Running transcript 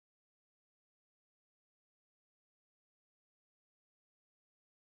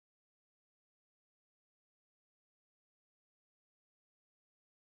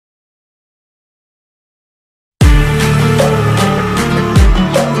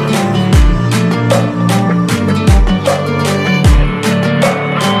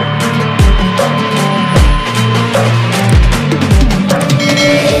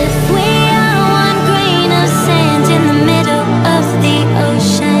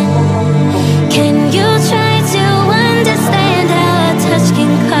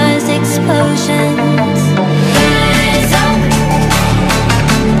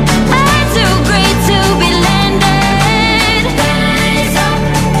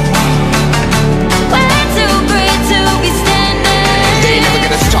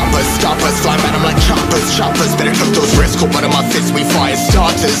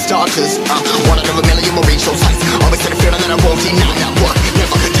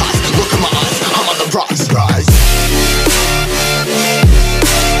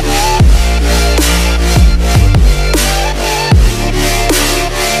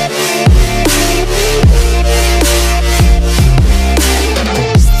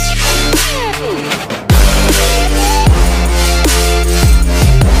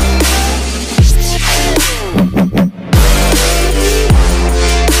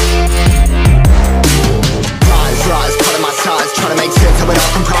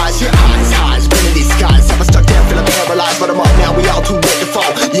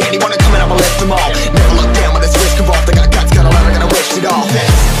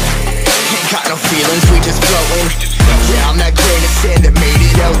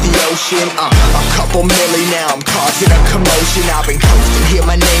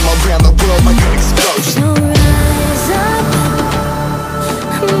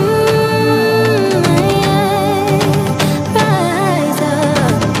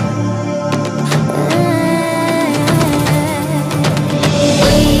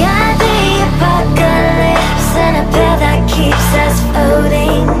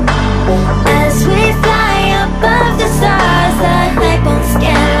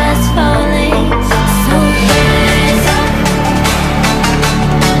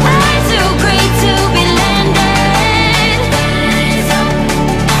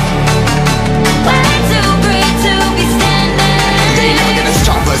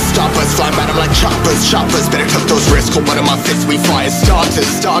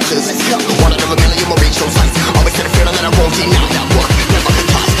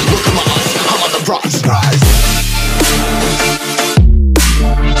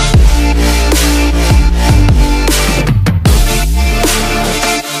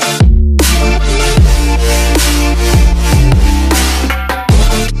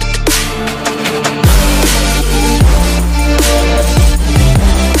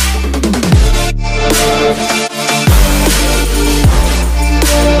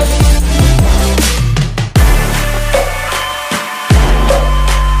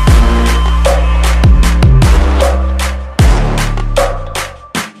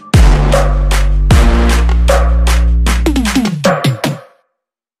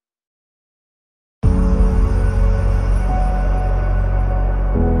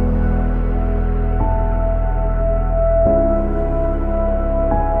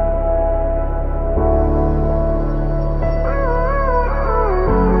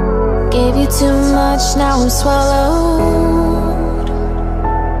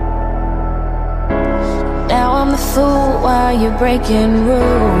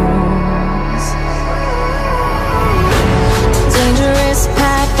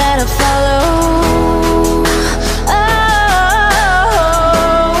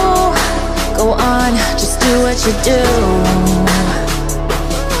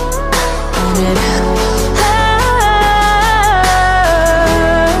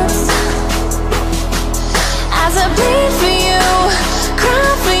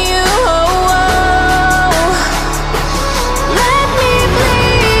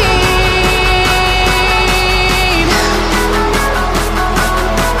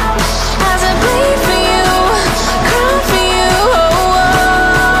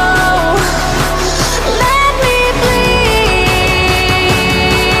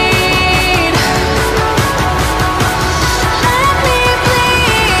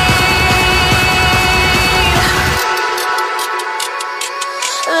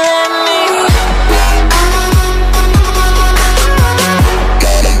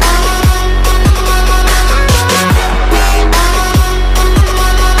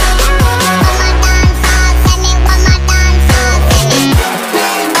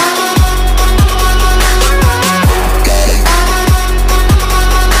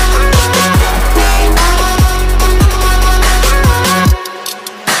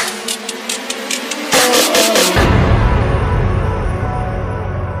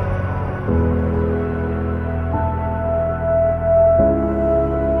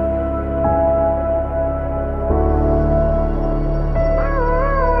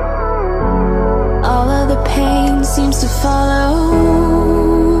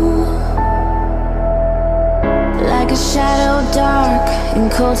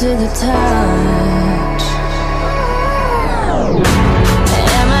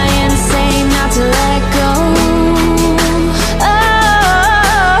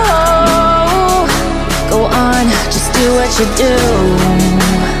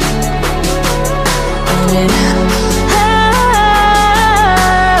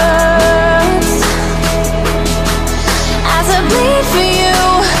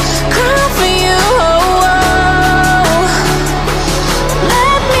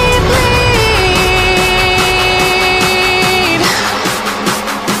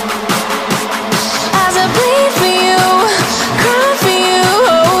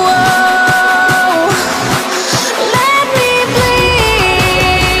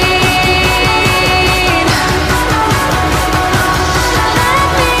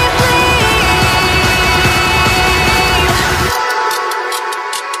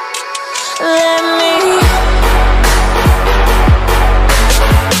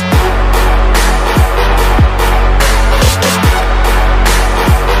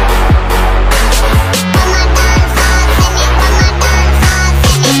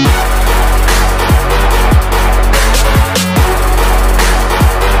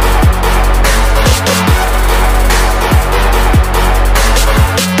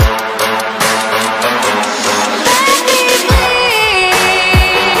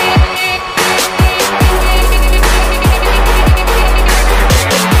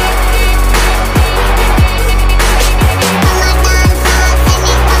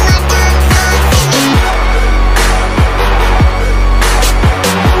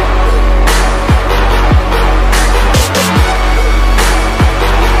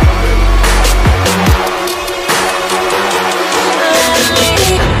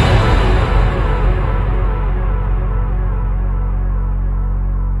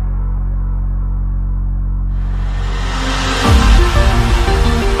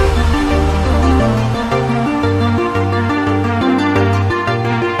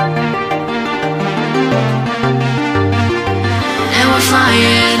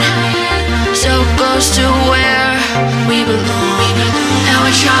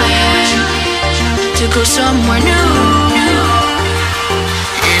go somewhere new.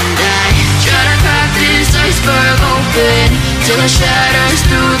 And I try to crack this iceberg open till it shatters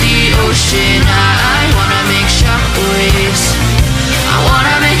through the ocean. I wanna make shockwaves. I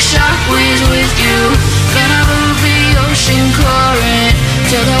wanna make shockwaves with you. Gonna move the ocean current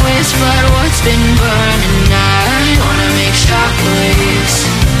till the waves flood what's been burning. I wanna make shockwaves.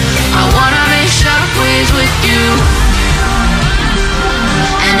 I wanna make shockwaves with you.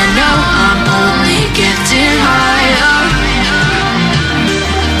 And I know I'm only getting higher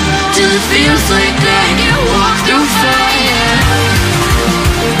till it feels like I can walk through fire.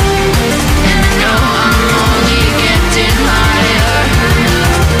 And I know I'm only getting higher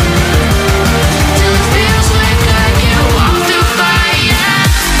till it feels like I can walk through fire.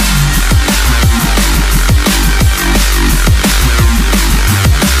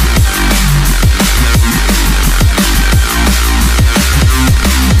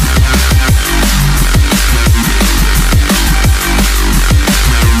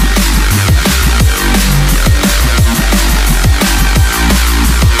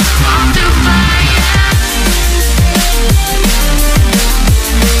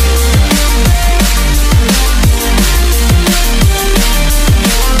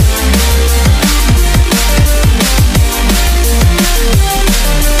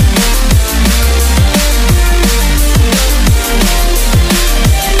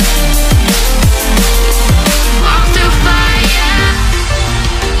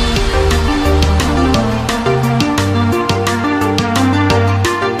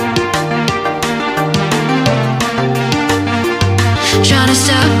 Trying to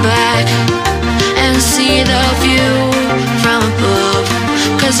step back and see the view from above,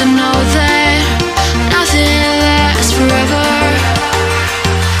 'cause I know that nothing lasts forever.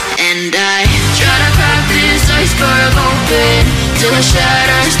 And I try to crack this iceberg open till it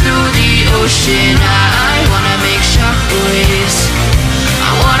shatters through the ocean. I wanna make shockwaves.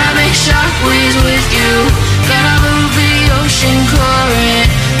 I wanna make shockwaves with you. Gonna move the ocean current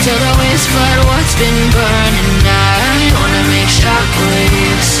till the waves flood what's been burning. I wanna make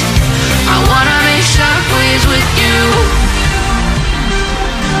shockwaves. I wanna make shockwaves with you.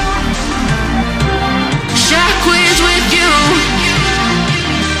 Shockwaves with you.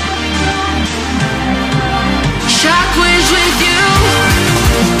 Shockwaves with you.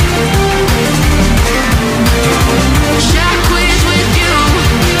 Shockwaves with you.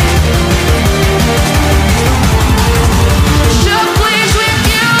 Shockwaves with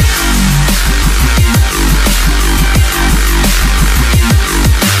you.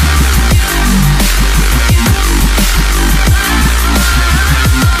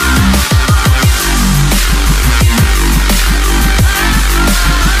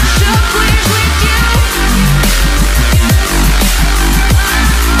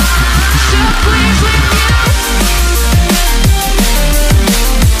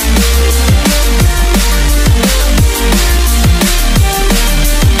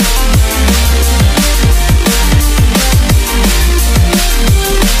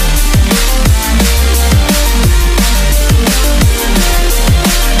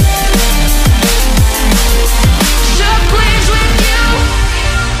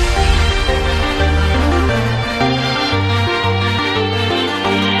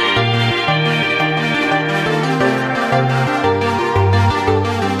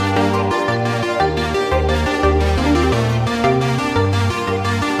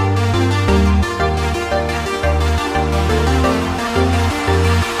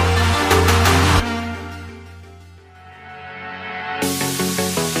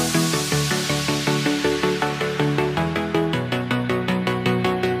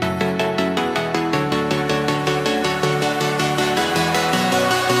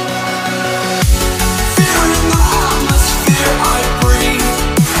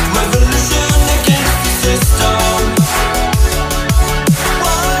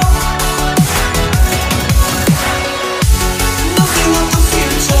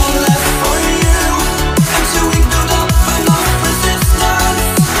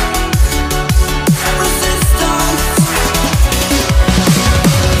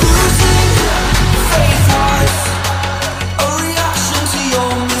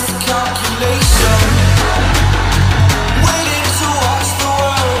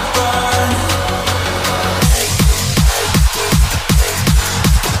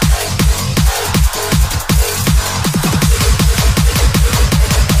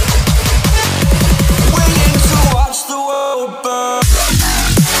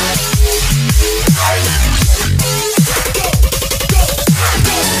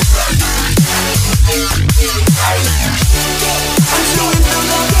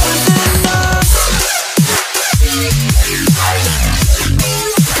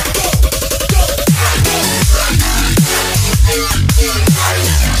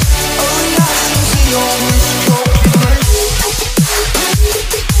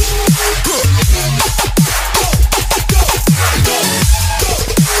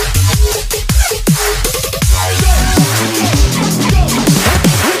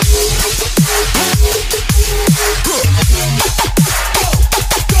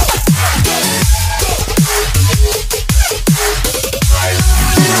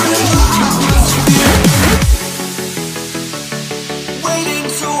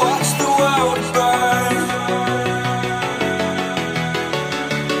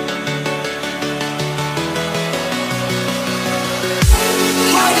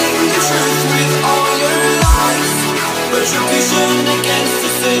 Retribution against the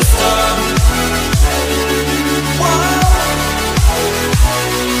system.